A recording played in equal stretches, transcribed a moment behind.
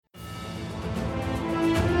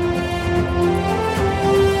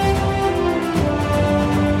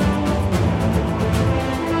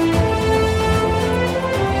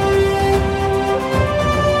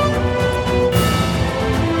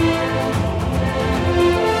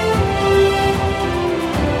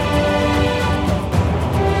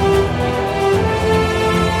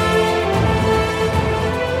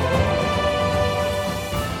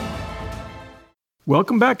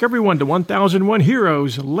Welcome back, everyone, to 1001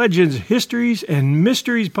 Heroes, Legends, Histories, and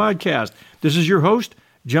Mysteries podcast. This is your host,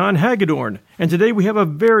 John Hagedorn, and today we have a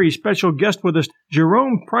very special guest with us,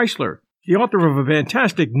 Jerome Preisler, the author of a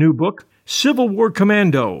fantastic new book, Civil War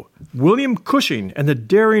Commando, William Cushing and the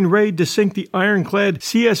Daring Raid to Sink the Ironclad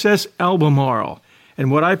CSS Albemarle. And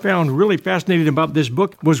what I found really fascinating about this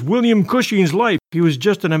book was William Cushing's life. He was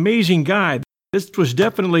just an amazing guy. This was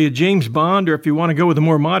definitely a James Bond, or if you want to go with a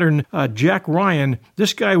more modern Jack Ryan,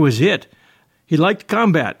 this guy was it. He liked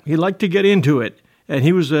combat. He liked to get into it. And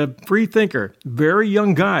he was a free thinker, very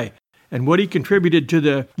young guy. And what he contributed to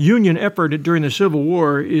the Union effort during the Civil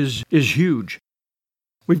War is huge.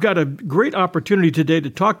 We've got a great opportunity today to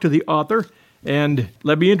talk to the author. And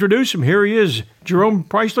let me introduce him. Here he is, Jerome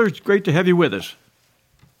Preisler. It's great to have you with us.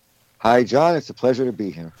 Hi, John. It's a pleasure to be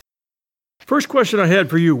here. First question I had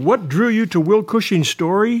for you, what drew you to Will Cushing's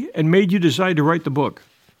story and made you decide to write the book?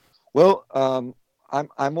 Well,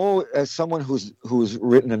 I'm all, as someone who's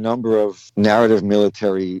written a number of narrative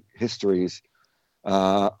military histories,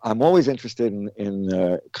 I'm always interested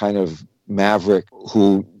in kind of maverick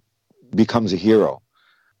who becomes a hero.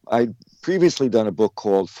 I'd previously done a book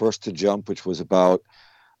called First to Jump, which was about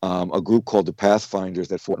a group called the Pathfinders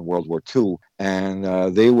that fought in World War II,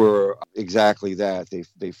 and they were exactly that.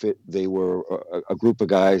 They were a group of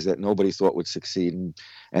guys that nobody thought would succeed, and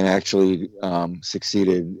actually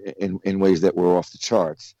succeeded in ways that were off the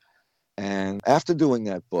charts. And after doing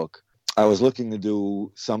that book, I was looking to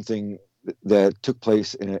do something that took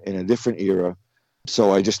place in a different era,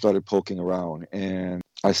 so I just started poking around, and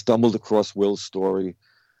I stumbled across Will's story.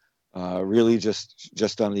 Really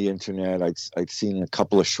just on the internet. I'd seen a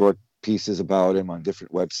couple of short pieces about him on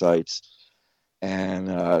different websites. And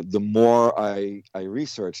the more I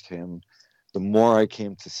researched him, the more I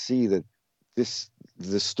came to see that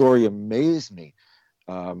the story amazed me.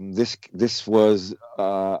 This was,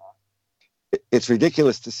 it's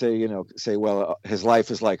ridiculous to say, well, his life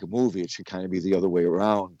is like a movie. It should kind of be the other way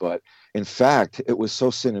around. But in fact, it was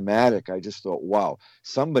so cinematic. I just thought, wow,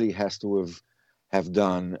 somebody has to have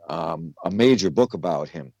done a major book about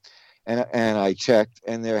him. And I checked,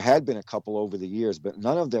 and there had been a couple over the years, but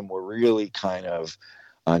none of them were really kind of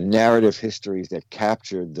narrative histories that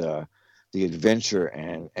captured the adventure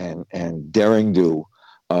and daring do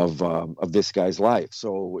of this guy's life.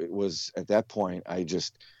 So it was at that point I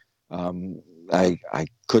just I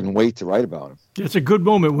couldn't wait to write about him. It's a good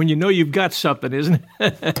moment when you know you've got something, isn't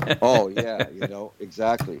it? Oh yeah,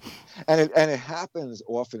 exactly. And it happens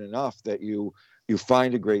often enough that you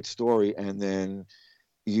find a great story, and then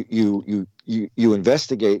you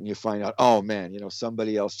investigate and you find out, oh man,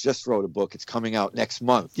 somebody else just wrote a book. It's coming out next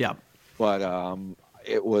month. Yeah. But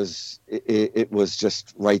it was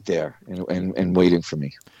just right there and waiting for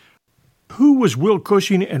me. Who was Will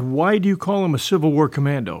Cushing, and why do you call him a Civil War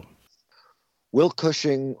commando? Will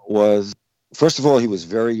Cushing was, first of all, he was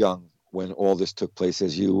very young when all this took place,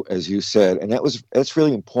 as you said, and that's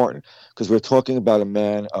really important, because we're talking about a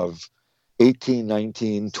man of 18,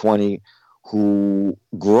 19, 20, who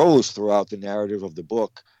grows throughout the narrative of the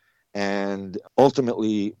book and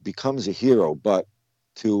ultimately becomes a hero. But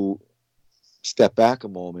to step back a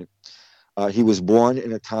moment, he was born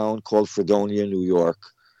in a town called Fredonia, New York.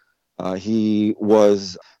 He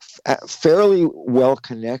was fairly well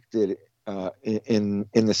connected in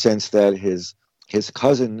the sense that his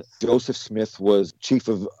cousin Joseph Smith was chief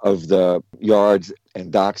of the yards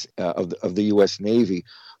and docks of the U.S. Navy,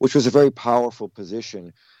 which was a very powerful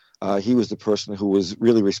position. He was the person who was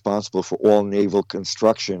really responsible for all naval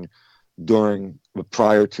construction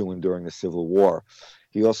prior to and during the Civil War.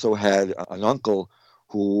 He also had an uncle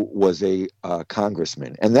who was a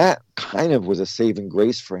congressman, and that kind of was a saving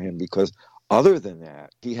grace for him, because other than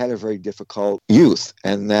that, he had a very difficult youth,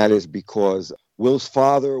 and that is because Will's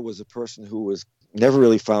father was a person who was never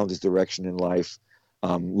really found his direction in life,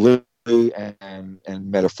 literally and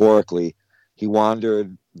metaphorically. He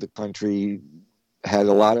wandered the country, had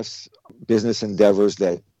a lot of business endeavors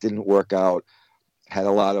that didn't work out,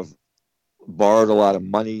 borrowed a lot of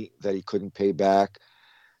money that he couldn't pay back,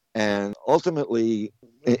 and ultimately,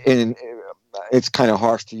 it's kind of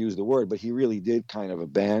harsh to use the word, but he really did kind of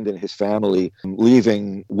abandon his family,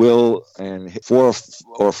 leaving Will and 4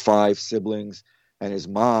 or 5 siblings and his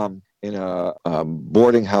mom in a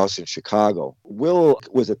boarding house in Chicago. Will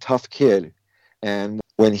was a tough kid, and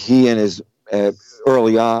when he and his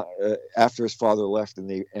early on, after his father left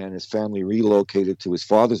and his family relocated to his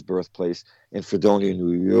father's birthplace in Fredonia,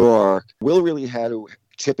 New York, Will really had to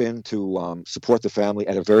chip in to support the family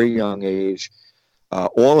at a very young age.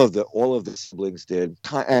 All of the siblings did,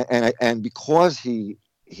 and because he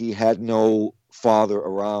had no father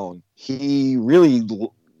around, he really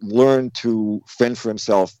learned to fend for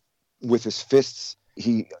himself with his fists.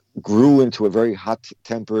 He grew into a very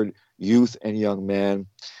hot-tempered youth and young man,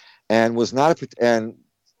 and was not and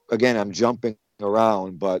again, I'm jumping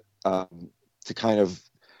around, but to kind of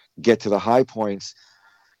get to the high points,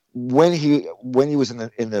 when he was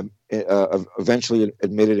eventually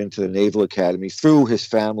admitted into the Naval Academy through his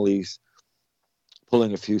family's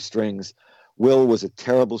pulling a few strings, Will was a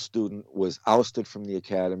terrible student, was ousted from the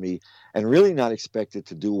academy, and really not expected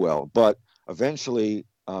to do well. But eventually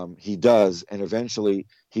he does, and eventually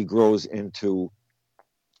he grows into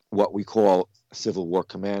what we call a Civil War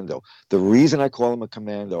commando. The reason I call him a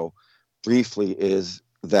commando, briefly, is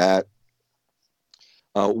that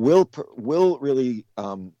Will really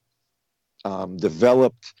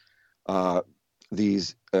developed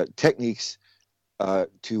these techniques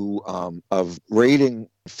of raiding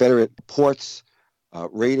Confederate ports,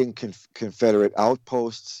 raiding Confederate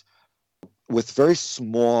outposts with very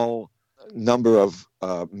small number of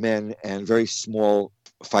men and very small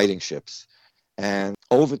fighting ships. And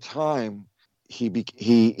over time, he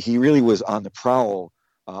really was on the prowl,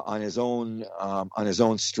 on his own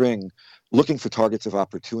string, looking for targets of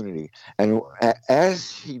opportunity. And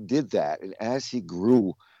as he did that, and as he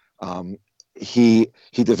grew, he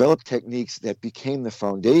developed techniques that became the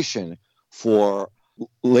foundation for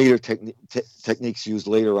later techniques used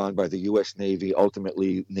later on by the U.S. Navy,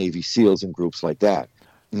 ultimately Navy SEALs and groups like that.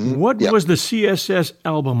 Mm-hmm. What was the CSS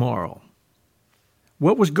Albemarle?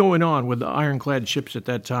 What was going on with the ironclad ships at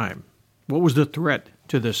that time? What was the threat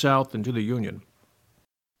to the South and to the Union?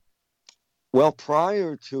 Well,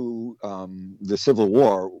 prior to the Civil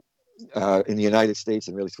War in the United States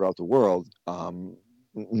and really throughout the world,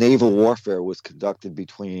 naval warfare was conducted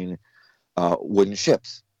between wooden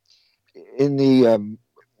ships. In the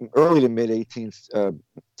early to mid 19th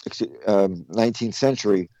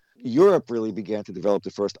century, Europe really began to develop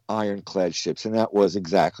the first ironclad ships, and that was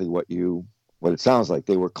exactly what it sounds like.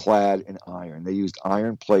 They were clad in iron. They used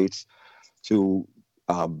iron plates to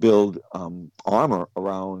build armor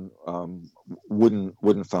around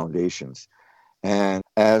wooden foundations. And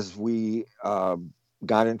as we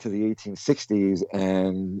got into the 1860s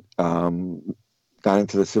and got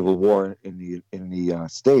into the Civil War in the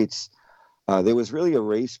States, there was really a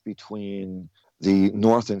race between the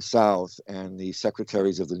North and South and the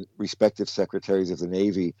respective secretaries of the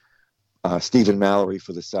Navy, Stephen Mallory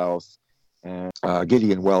for the South and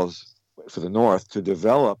Gideon Welles for the North, to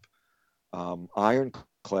develop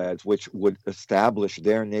ironclads which would establish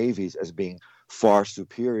their navies as being far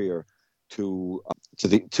superior to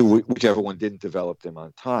whichever one didn't develop them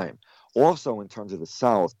on time. Also, in terms of the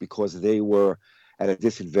South, because they were at a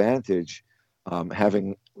disadvantage,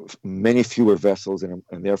 having many fewer vessels and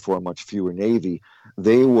therefore a much fewer navy,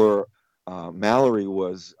 Mallory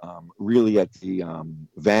was really at the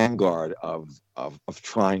vanguard of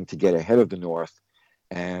trying to get ahead of the North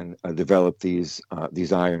and develop these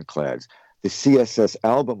ironclads. The CSS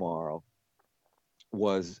Albemarle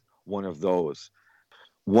was one of those.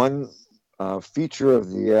 One feature of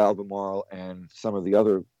the Albemarle and some of the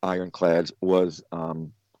other ironclads was a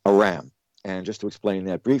ram. And just to explain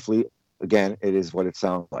that briefly, again, it is what it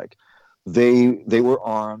sounds like. They were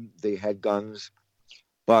armed, they had guns,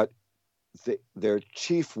 but their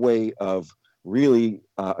chief way of really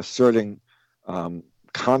asserting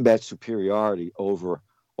combat superiority over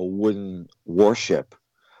a wooden warship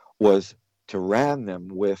was to ram them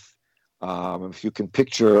with, if you can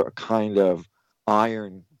picture a kind of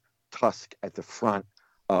iron tusk at the front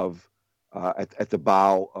of, at the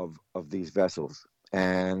bow of these vessels.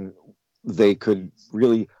 And they could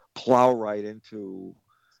really plow right into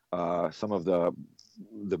some of the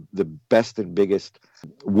best and biggest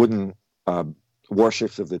wooden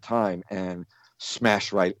warships of the time and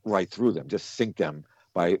smash right through them, just sink them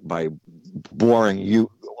by boring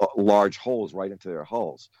large holes right into their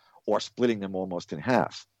hulls or splitting them almost in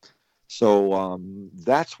half. So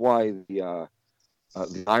that's why the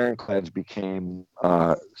ironclads became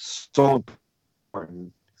so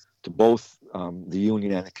important to both the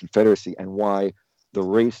Union and the Confederacy, and why the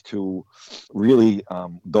race to really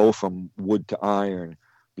go from wood to iron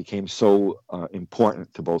became so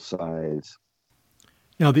important to both sides.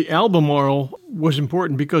 Now, the Albemarle was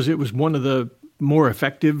important because it was one of the more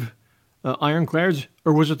effective ironclads,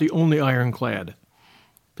 or was it the only ironclad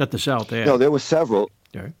that the South had? No, there were several.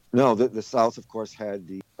 Okay. No, the South, of course, had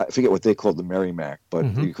I forget what they called the Merrimack,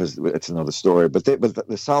 but because it's another story. But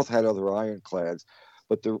the South had other ironclads.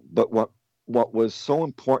 But what was so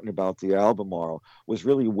important about the Albemarle was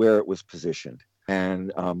really where it was positioned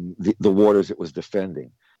and the waters it was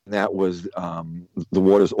defending. that was the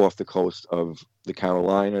waters off the coast of the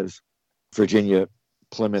Carolinas, Virginia,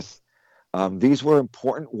 Plymouth. These were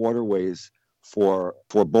important waterways for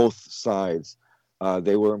both sides.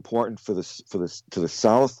 They were important to the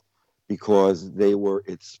south because they were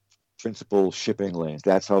its principal shipping lanes.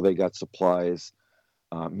 That's how they got supplies,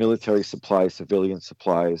 military supplies, civilian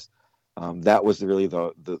supplies. That was really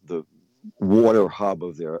the water hub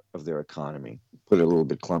of their economy. Put it a little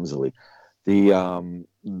bit clumsily. In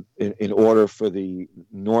order for the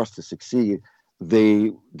North to succeed,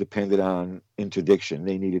 they depended on interdiction.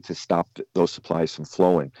 They needed to stop those supplies from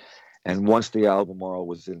flowing. And once the Albemarle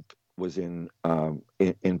was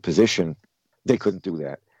in position, they couldn't do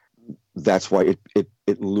that. That's why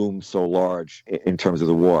it loomed so large in terms of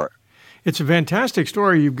the war. It's a fantastic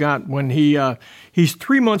story you've got when he's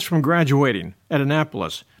 3 months from graduating at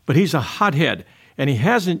Annapolis, but he's a hothead, and he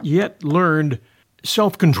hasn't yet learned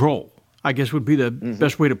self-control, I guess would be the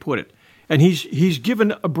best way to put it. And he's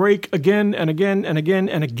given a break again and again and again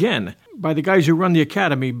and again by the guys who run the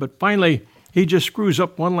academy, but finally he just screws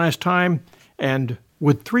up one last time, and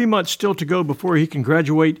with 3 months still to go before he can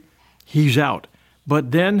graduate, he's out.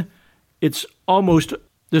 But then it's almost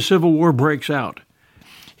the Civil War breaks out.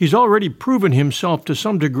 He's already proven himself to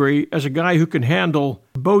some degree as a guy who can handle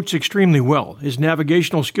boats extremely well. His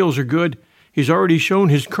navigational skills are good. He's already shown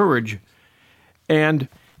his courage. And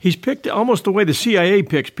he's picked almost the way the CIA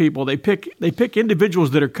picks people. They pick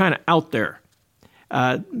individuals that are kind of out there,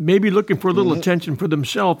 maybe looking for a little attention for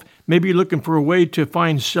themselves, maybe looking for a way to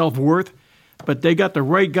find self-worth, but they got the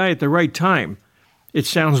right guy at the right time, it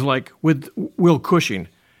sounds like, with Will Cushing.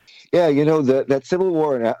 Yeah, that Civil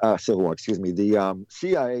War, the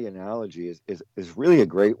CIA analogy is really a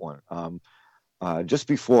great one. Just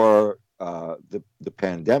before the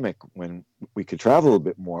pandemic, when we could travel a little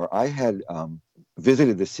bit more, I had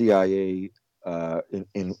visited the CIA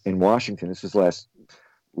in Washington. This was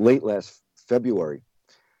late last February,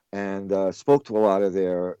 and spoke to a lot of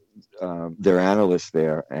their analysts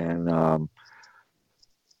there. And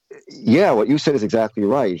what you said is exactly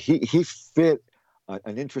right. He fit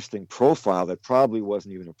an interesting profile that probably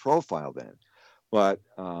wasn't even a profile then. But,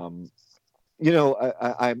 I'm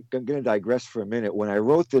going to digress for a minute. When I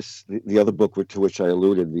wrote the other book to which I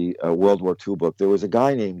alluded, the World War II book, there was a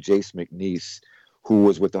guy named Jace McNeese who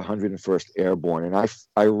was with the 101st Airborne. And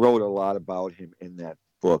I wrote a lot about him in that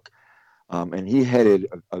book. And he headed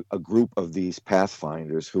a group of these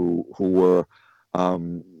pathfinders who were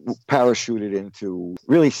parachuted in to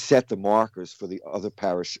really set the markers for the other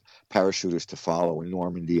parachuters to follow in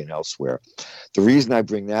Normandy and elsewhere. The reason I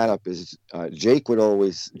bring that up is Jake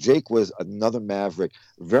was another maverick,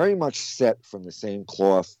 very much set from the same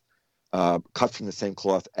cloth, cut from the same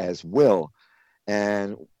cloth as Will.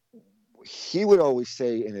 And he would always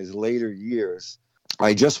say in his later years,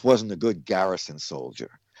 I just wasn't a good garrison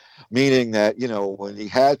soldier, meaning that, when he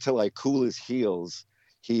had to cool his heels,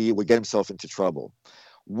 he would get himself into trouble.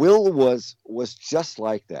 Will was just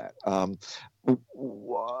like that.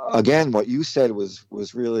 Again, what you said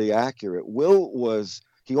was really accurate.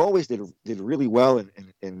 He always did really well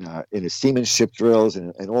in his seamanship drills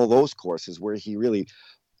and all those courses. Where he really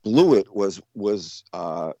blew it was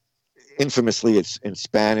infamously in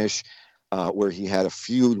Spanish, where he had a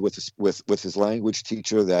feud with his language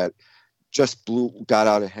teacher that just got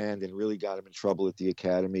out of hand and really got him in trouble at the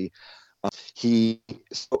academy. He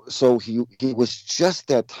was just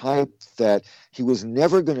that type that he was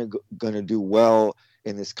never going to do well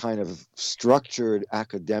in this kind of structured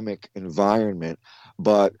academic environment,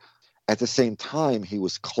 but at the same time he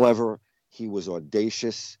was clever, he was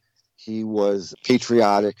audacious, he was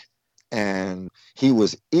patriotic, and he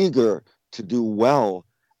was eager to do well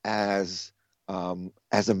as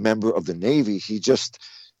a member of the Navy. He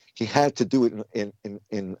had to do it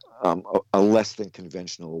in a less than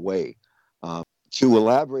conventional way. To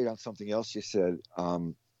elaborate on something else you said,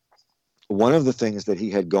 one of the things that he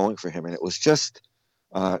had going for him, and it was just,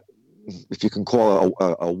 if you can call it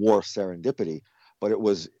a war serendipity, but it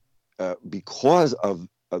was because of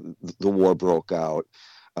the war broke out.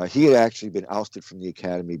 He had actually been ousted from the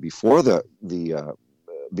academy before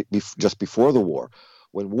just before the war.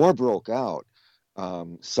 When war broke out,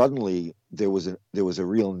 suddenly there was a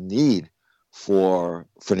real need for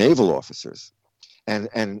naval officers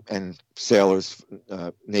and sailors,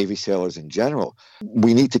 Navy sailors in general.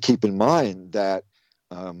 We need to keep in mind that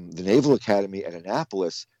the Naval Academy at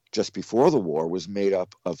Annapolis just before the war was made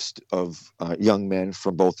up of young men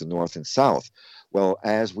from both the North and South. Well,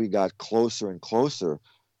 as we got closer and closer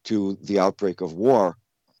to the outbreak of war,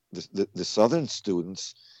 the Southern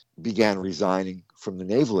students began resigning from the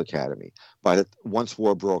Naval Academy. Once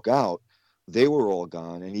war broke out, they were all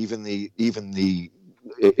gone, and even the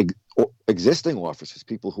existing officers,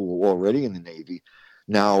 people who were already in the Navy,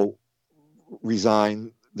 now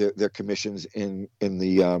resign their commissions in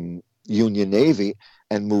the Union Navy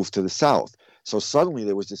and move to the South. So suddenly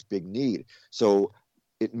there was this big need. So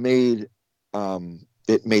it made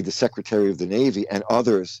the Secretary of the Navy and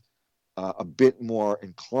others a bit more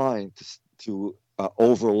inclined to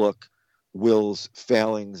overlook Will's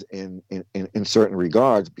failings in certain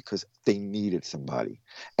regards, because they needed somebody.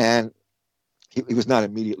 And he was not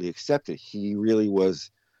immediately accepted. He really was,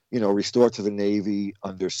 restored to the Navy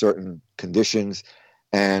under certain conditions,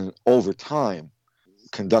 and over time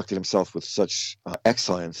conducted himself with such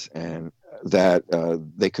excellence, and that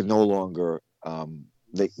they could no longer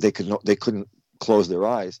they couldn't close their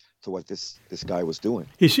eyes to what this guy was doing.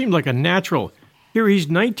 He seemed like a natural. Here he's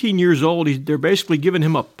 19 years old. They're basically giving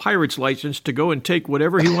him a pirate's license to go and take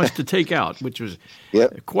whatever he wants to take out, which was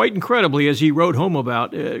quite incredibly, as he wrote home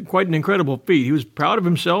about, quite an incredible feat. He was proud of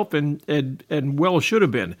himself and well should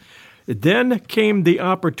have been. Then came the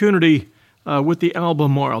opportunity with the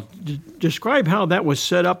Albemarle. Describe how that was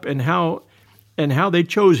set up and how they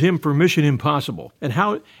chose him for Mission Impossible,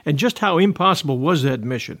 and just how impossible was that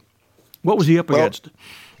mission. What was he up against?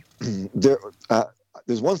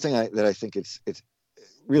 There's one thing that I think it's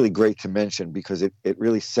really great to mention, because it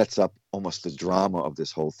really sets up almost the drama of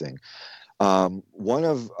this whole thing. One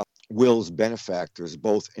of Will's benefactors,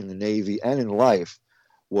 both in the Navy and in life,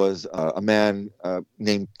 was a man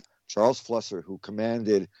named Charles Flusser, who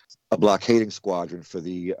commanded a blockading squadron for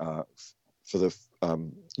the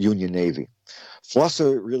Union Navy.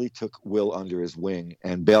 Flusser really took Will under his wing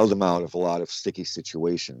and bailed him out of a lot of sticky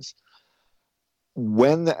situations.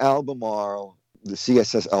 When the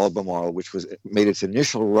CSS Albemarle, which made its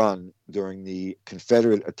initial run during the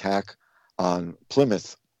Confederate attack on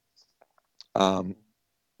Plymouth, Flusser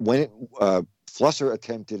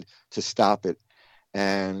attempted to stop it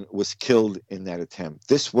and was killed in that attempt.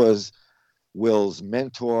 This was Will's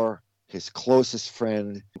mentor, his closest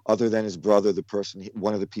friend, other than his brother,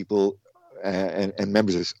 one of the people and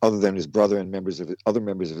members of other than his brother and other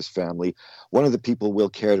members of his family, one of the people Will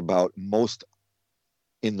cared about most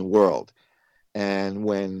in the world. And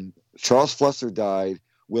when Charles Flusser died,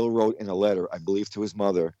 Will wrote in a letter, I believe to his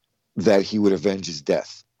mother, that he would avenge his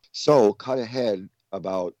death. So cut ahead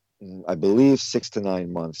about, I believe, 6 to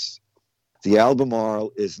 9 months. The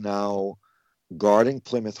Albemarle is now guarding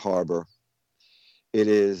Plymouth Harbor. It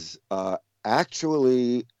is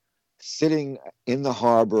actually sitting in the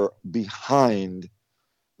harbor behind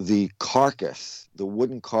the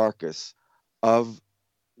wooden carcass of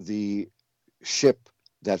the ship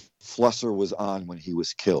that Flusser was on when he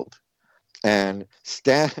was killed. And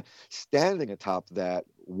standing atop that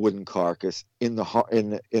wooden carcass in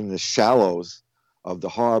the shallows of the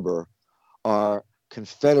harbor are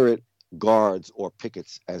Confederate guards, or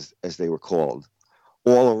pickets as they were called.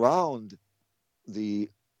 All around the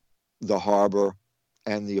harbor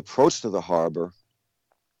and the approach to the harbor,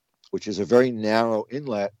 which is a very narrow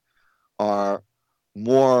inlet, are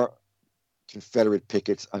more Confederate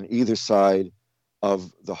pickets on either side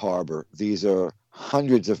of the harbor. These are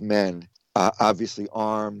hundreds of men, obviously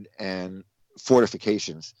armed, and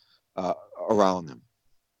fortifications around them.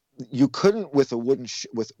 You couldn't, with a wooden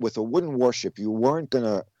warship, you weren't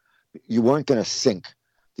gonna sink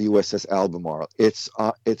the USS Albemarle. Its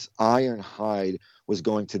iron hide was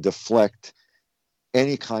going to deflect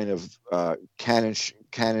any kind of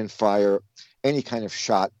cannon fire, any kind of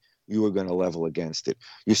shot you were going to level against it.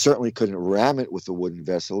 You certainly couldn't ram it with a wooden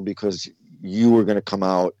vessel, because you were going to come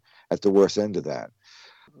out at the worst end of that.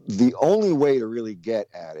 The only way to really get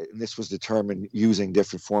at it, and this was determined using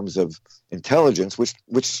different forms of intelligence,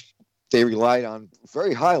 which they relied on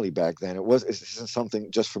very highly back then. It isn't something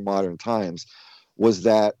just for modern times, was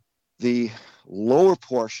that the lower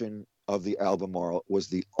portion of the Albemarle was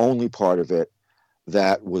the only part of it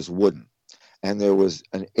that was wooden. And there was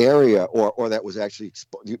an area, or that was actually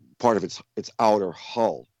part of its outer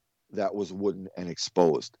hull, that was wooden and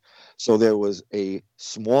exposed. So there was a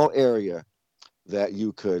small area that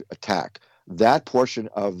you could attack. That portion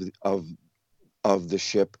of the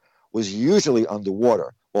ship was usually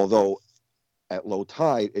underwater, although at low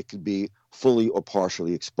tide it could be fully or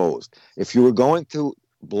partially exposed. If you were going to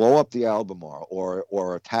blow up the Albemarle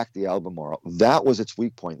or attack the Albemarle, that was its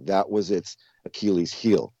weak point. That was its Achilles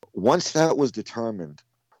heel. Once that was determined,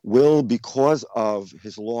 Will, because of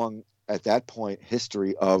his long, at that point,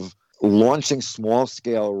 history of launching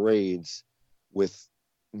small-scale raids with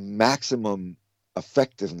maximum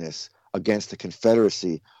effectiveness against the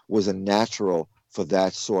Confederacy, was a natural for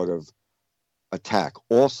that sort of attack.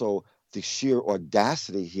 Also, the sheer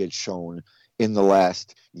audacity he had shown in the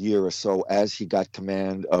last year or so as he got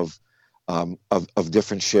command of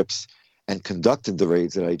different ships and conducted the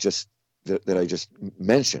raids that I just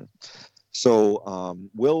mentioned. So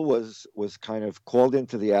Will was kind of called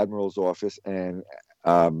into the admiral's office and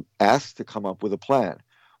asked to come up with a plan,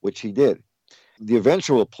 which he did. The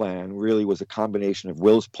eventual plan really was a combination of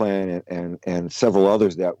Will's plan and several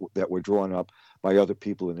others that were drawn up by other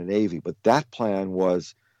people in the Navy. But that plan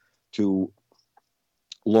was to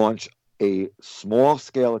launch a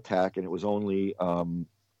small-scale attack, and it was only 14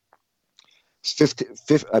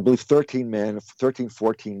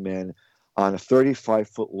 men on a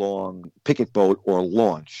 35-foot-long picket boat or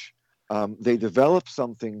launch. They developed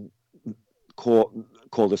something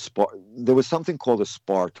called a spar. There was something called a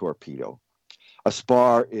spar torpedo. A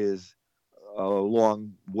spar is a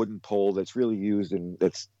long wooden pole that's really used and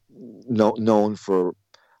that's known for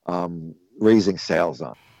raising sails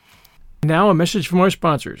on. Now a message from our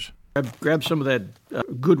sponsors. Grab some of that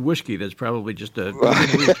good whiskey that's probably just a...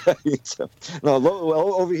 No,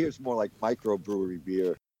 well, over here it's more like microbrewery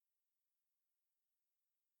beer.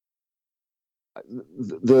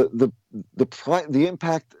 The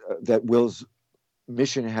impact that Will's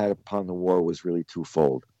mission had upon the war was really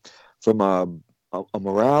twofold. From a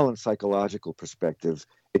morale and psychological perspective,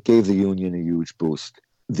 it gave the Union a huge boost.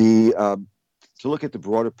 To look at the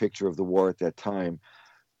broader picture of the war at that time,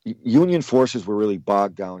 Union forces were really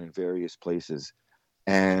bogged down in various places,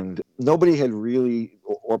 and nobody had really,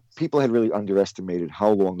 or people had really underestimated how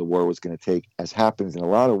long the war was going to take, as happens in a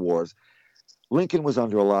lot of wars. Lincoln was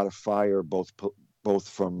under a lot of fire, both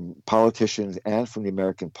from politicians and from the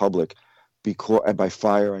American public. And by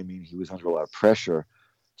fire, I mean he was under a lot of pressure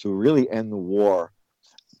to really end the war.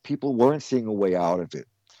 People weren't seeing a way out of it.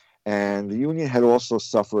 And the Union had also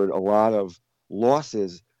suffered a lot of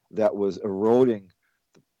losses that was eroding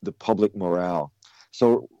the public morale.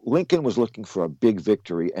 So Lincoln was looking for a big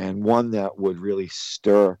victory, and one that would really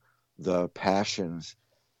stir the passions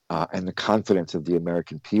and the confidence of the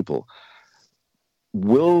American people.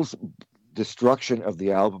 Will's destruction of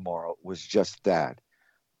the Albemarle was just that.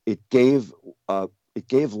 It gave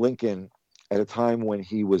Lincoln, at a time when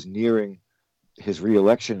he was nearing his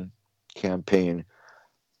re-election campaign,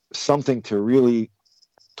 something to really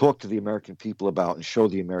talk to the American people about and show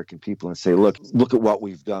the American people and say, look at what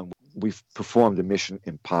we've done. We've performed a mission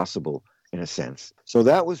impossible, in a sense. So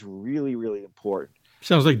that was really, really important.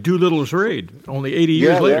 Sounds like Doolittle's raid, only 80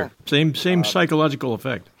 years later. Yeah. Same psychological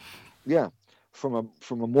effect. Yeah. From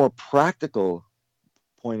a more practical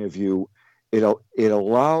point of view, it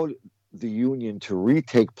allowed the Union to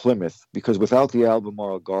retake Plymouth, because without the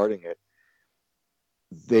Albemarle guarding it,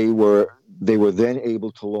 they were then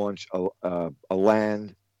able to launch a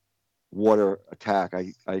land water attack.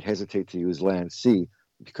 I hesitate to use land sea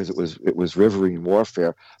because it was riverine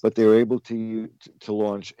warfare, but they were able to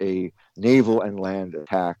launch a naval and land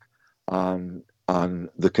attack on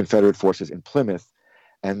the Confederate forces in Plymouth,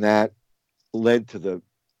 and that led to the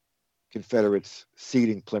Confederates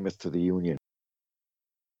ceding Plymouth to the Union.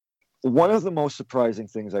 One of the most surprising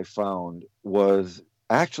things I found was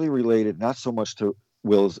actually related not so much to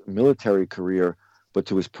Will's military career, but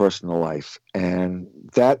to his personal life. And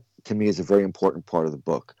that, to me, is a very important part of the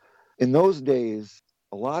book. In those days,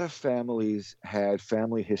 a lot of families had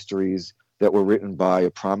family histories that were written by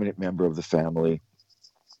a prominent member of the family.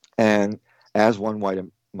 And as one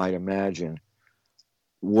might imagine,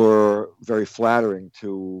 were very flattering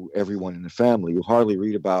to everyone in the family. You hardly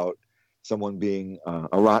read about someone being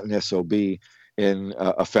a rotten SOB in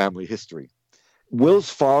a family history.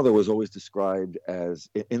 Will's father was always described as,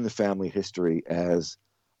 in the family history, as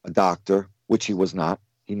a doctor, which he was not.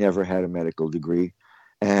 He never had a medical degree,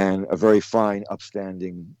 and a very fine,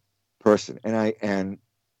 upstanding person. And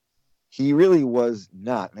he really was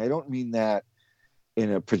not. And I don't mean that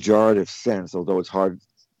in a pejorative sense, although it's hard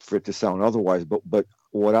for it to sound otherwise. But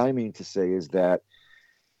what I mean to say is that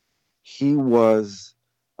he was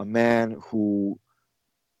a man who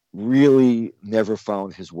really never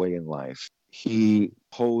found his way in life. He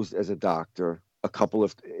posed as a doctor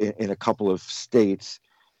in a couple of states,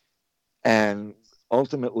 and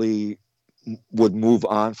ultimately would move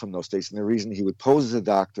on from those states. And the reason he would pose as a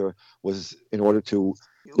doctor was in order to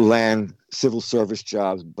land civil service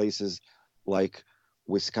jobs, places like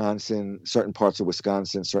Wisconsin, certain parts of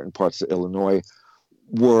Wisconsin, certain parts of Illinois,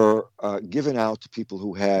 were given out to people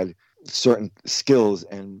who had certain skills,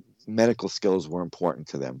 and medical skills were important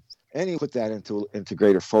to them. And he put that into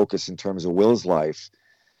greater focus in terms of Will's life.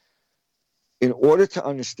 In order to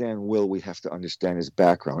understand Will, we have to understand his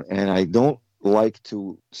background. And I don't like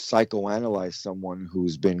to psychoanalyze someone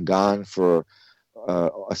who's been gone for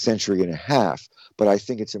a century and a half. But I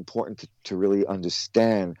think it's important to really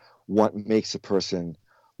understand what makes a person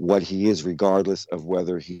what he is, regardless of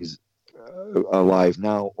whether he's alive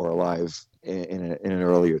now or alive in an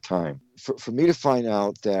earlier time. For me to find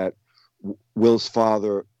out that Will's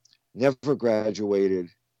father never graduated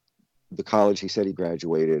the college he said he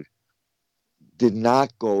graduated, did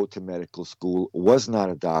not go to medical school, was not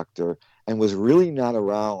a doctor, and was really not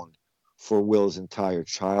around for Will's entire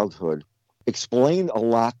childhood, explained a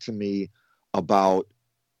lot to me about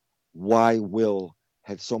why Will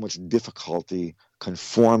had so much difficulty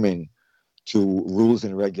conforming to rules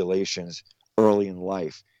and regulations early in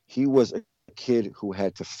life. He was a kid who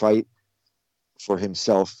had to fight for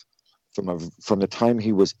himself from the time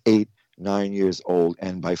he was 8, 9 years old.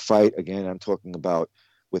 And by fight, again, I'm talking about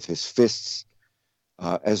with his fists,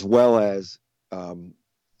 as well as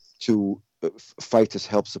to fight to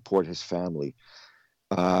help support his family.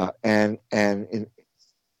 And in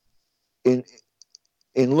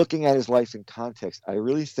looking at his life in context, I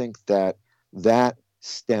really think that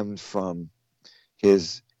stemmed from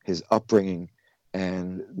his upbringing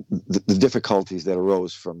and the difficulties that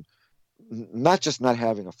arose from not just not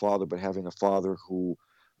having a father, but having a father who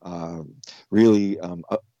really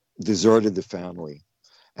deserted the family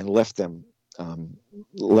and left them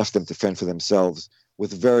to fend for themselves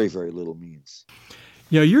with very, very little means.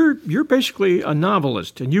 Yeah, you're basically a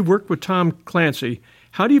novelist, and you've worked with Tom Clancy.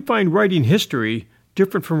 How do you find writing history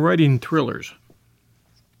different from writing thrillers?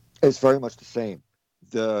 It's very much the same.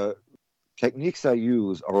 The techniques I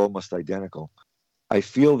use are almost identical. I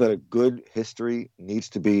feel that a good history needs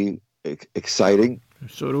to be exciting.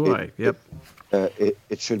 So do I. Yep.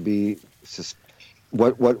 It should be.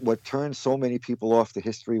 What turns so many people off the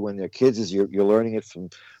history when they're kids is you're learning it from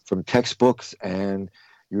textbooks, and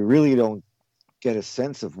you really don't get a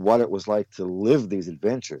sense of what it was like to live these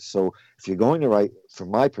adventures. So if you're going to write, from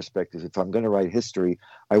my perspective, if I'm going to write history,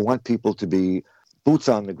 I want people to be boots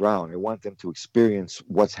on the ground. I want them to experience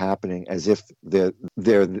what's happening as if they're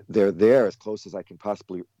there as close as I can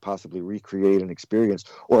possibly recreate an experience,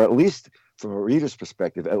 or at least from a reader's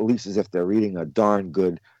perspective, at least as if they're reading a darn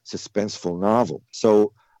good suspenseful novel.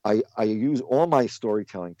 So I use all my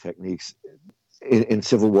storytelling techniques in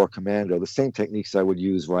Civil War Commando, the same techniques I would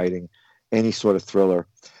use writing any sort of thriller.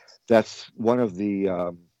 That's one of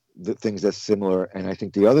the things that's similar. And I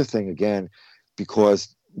think the other thing, again,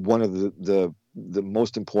 because one of the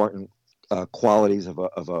most important qualities of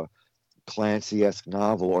a Clancy-esque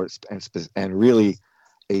novel, and really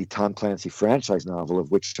a Tom Clancy franchise novel, of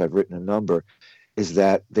which I've written a number, is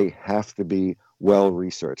that they have to be well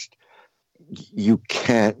researched. You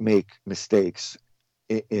can't make mistakes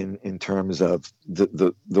in terms of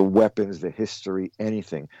the weapons, the history,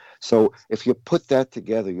 anything. So if you put that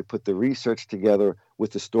together, you put the research together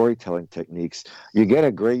with the storytelling techniques, you get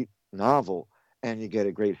a great novel and you get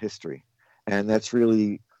a great history. And that's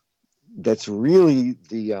really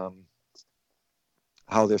the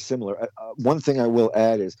how they're similar. One thing I will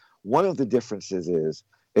add is one of the differences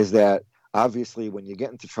is that obviously when you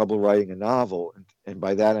get into trouble writing a novel, and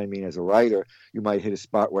by that I mean as a writer, you might hit a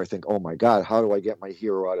spot where I think, oh my God, how do I get my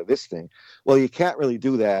hero out of this thing? Well, you can't really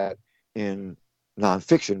do that in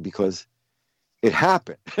nonfiction because it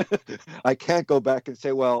happened. I can't go back and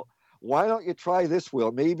say, well, why don't you try this,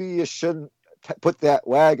 Will? Maybe you shouldn't put that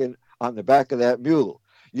wagon on the back of that mule.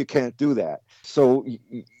 You can't do that. So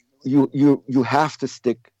you have to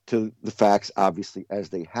stick to the facts, obviously, as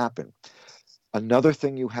they happen. Another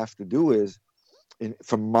thing you have to do is,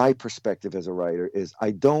 from my perspective as a writer, is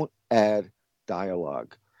I don't add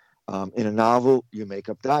dialogue. In a novel, you make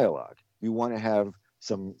up dialogue. You want to have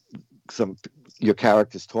some your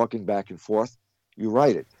characters talking back and forth. You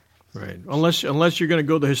write it. Right. Unless you're going to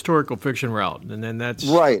go the historical fiction route, and then that's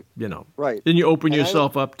right. Right. Then you open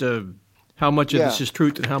yourself up to how much of this is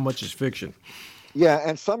truth and how much is fiction. Yeah,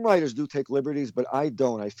 and some writers do take liberties, but I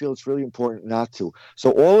don't. I feel it's really important not to.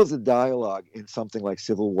 So all of the dialogue in something like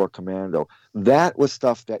Civil War Commando, that was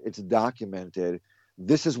stuff that it's documented.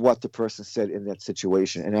 This is what the person said in that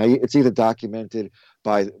situation, and it's either documented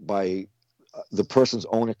by the person's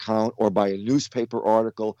own account or by a newspaper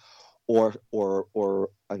article, or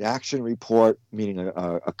an action report, meaning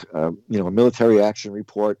a military action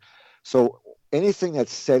report. So anything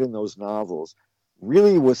that's said in those novels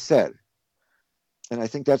really was said. And I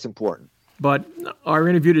think that's important. But our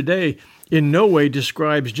interview today in no way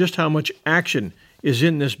describes just how much action is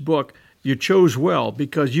in this book. You chose well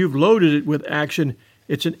because you've loaded it with action.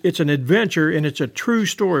 It's an adventure, and it's a true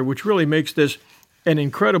story, which really makes this an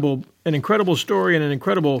incredible story and an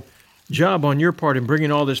incredible job on your part in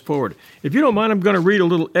bringing all this forward. If you don't mind, I'm going to read a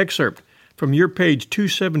little excerpt from your page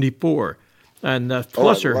 274. And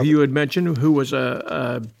Flusser, who you had mentioned, who was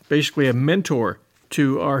basically a mentor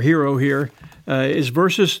to our hero here, is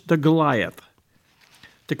versus the Goliath.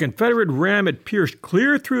 The Confederate ram had pierced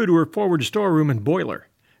clear through to her forward storeroom and boiler.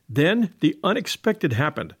 Then the unexpected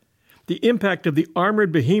happened. The impact of the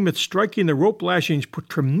armored behemoth striking the rope lashings put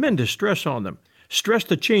tremendous stress on them. Stress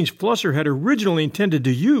the chains Flusser had originally intended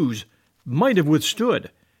to use might have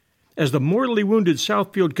withstood. As the mortally wounded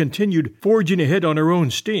Southfield continued forging ahead on her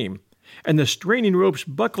own steam, and the straining ropes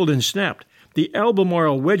buckled and snapped, the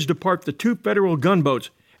Albemarle wedged apart the two Federal gunboats,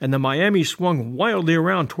 and the Miami swung wildly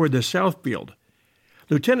around toward the Southfield.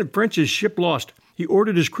 Lieutenant French's ship lost, he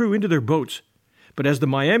ordered his crew into their boats. But as the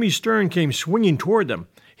Miami's stern came swinging toward them,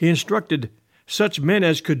 he instructed such men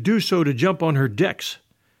as could do so to jump on her decks.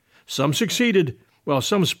 Some succeeded, while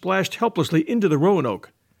some splashed helplessly into the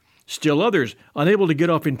Roanoke. Still others, unable to get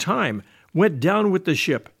off in time, went down with the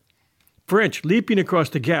ship. French, leaping across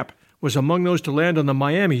the gap, was among those to land on the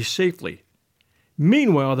Miami safely.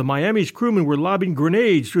 Meanwhile, the Miami's crewmen were lobbing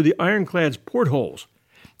grenades through the ironclad's portholes.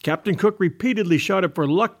 Captain Cook repeatedly shouted for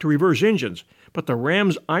luck to reverse engines, but the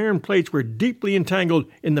ram's iron plates were deeply entangled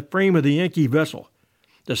in the frame of the Yankee vessel.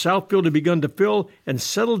 The Southfield had begun to fill and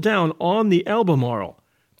settle down on the Albemarle,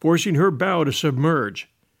 forcing her bow to submerge.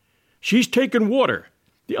 "She's taken water,"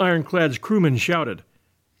 the ironclad's crewmen shouted.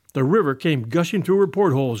 The river came gushing through her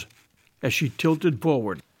portholes as she tilted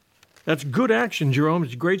forward. That's good action, Jerome.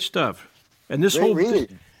 It's great stuff. And this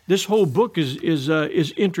whole book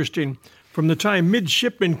is interesting. From the time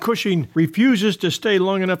Midshipman Cushing refuses to stay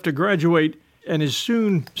long enough to graduate and is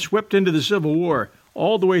soon swept into the Civil War,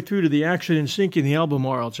 all the way through to the action in sinking the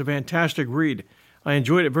Albemarle. It's a fantastic read. I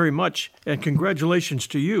enjoyed it very much, and congratulations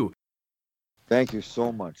to you. Thank you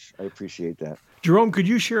so much. I appreciate that. Jerome, could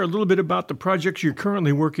you share a little bit about the projects you're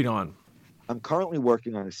currently working on? I'm currently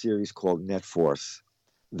working on a series called Net Force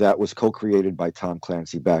that was co-created by Tom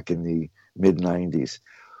Clancy back in the mid-90s.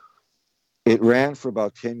 It ran for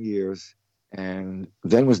about 10 years and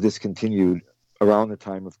then was discontinued around the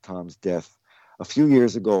time of Tom's death. A few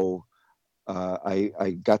years ago,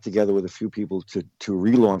 I got together with a few people to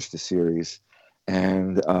relaunch the series,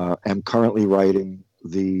 and am currently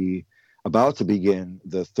about to begin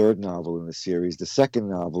the third novel in the series. The second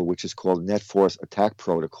novel, which is called Net Force Attack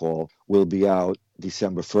Protocol, will be out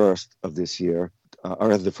December 1st of this year.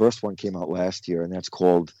 Or the first one came out last year, and that's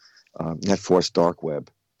called Net Force Dark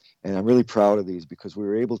Web. And I'm really proud of these because we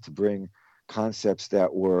were able to bring concepts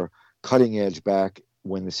that were cutting edge back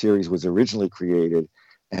when the series was originally created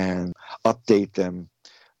and update them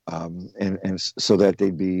and so that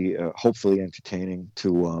they'd be hopefully entertaining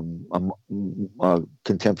to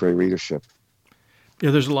contemporary readership.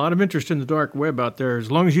 Yeah, there's a lot of interest in the dark web out there,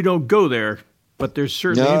 as long as you don't go there. But there's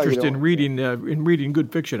certainly interest in reading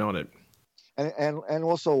good fiction on it. And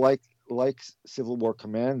also like Civil War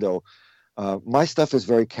Commando, my stuff is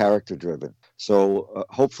very character driven. So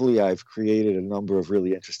hopefully I've created a number of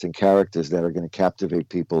really interesting characters that are going to captivate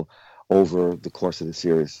people over the course of the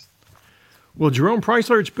series. Well, Jerome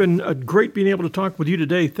Preisler, it's been great being able to talk with you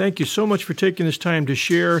today. Thank you so much for taking this time to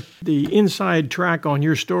share the inside track on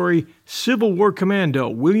your story, Civil War Commando,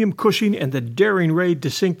 William Cushing and the daring raid to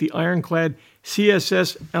sink the ironclad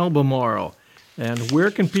CSS Albemarle. And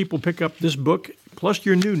where can people pick up this book, plus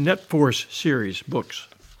your new Net Force series books?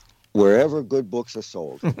 Wherever good books are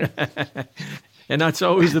sold. And that's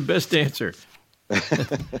always the best answer.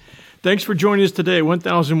 Thanks for joining us today,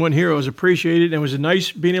 1001 Heroes. Appreciate it. And it was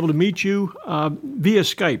nice being able to meet you via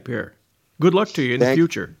Skype here. Good luck to you in the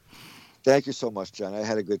future. Thank you so much, John. I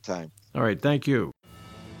had a good time. All right. Thank you.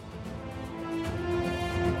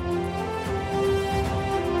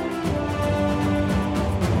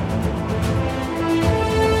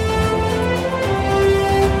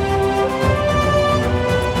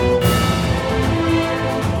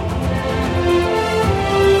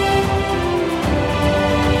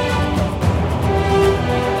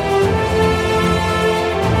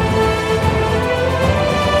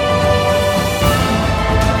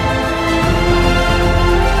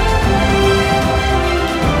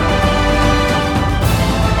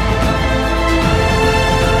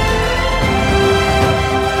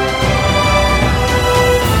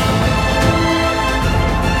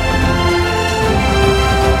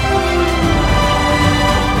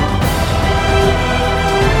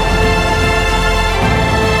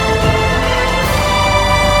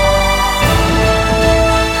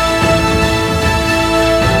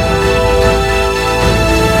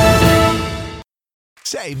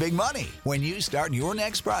 Save big money when you start your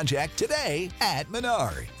next project today at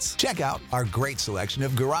Menards. Check out our great selection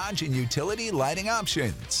of garage and utility lighting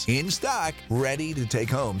options. In stock, ready to take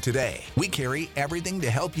home today. We carry everything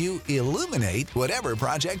to help you illuminate whatever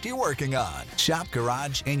project you're working on. Shop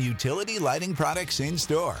garage and utility lighting products in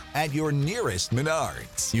store at your nearest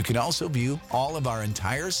Menards. You can also view all of our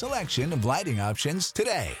entire selection of lighting options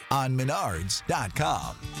today on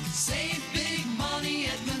Menards.com. Save big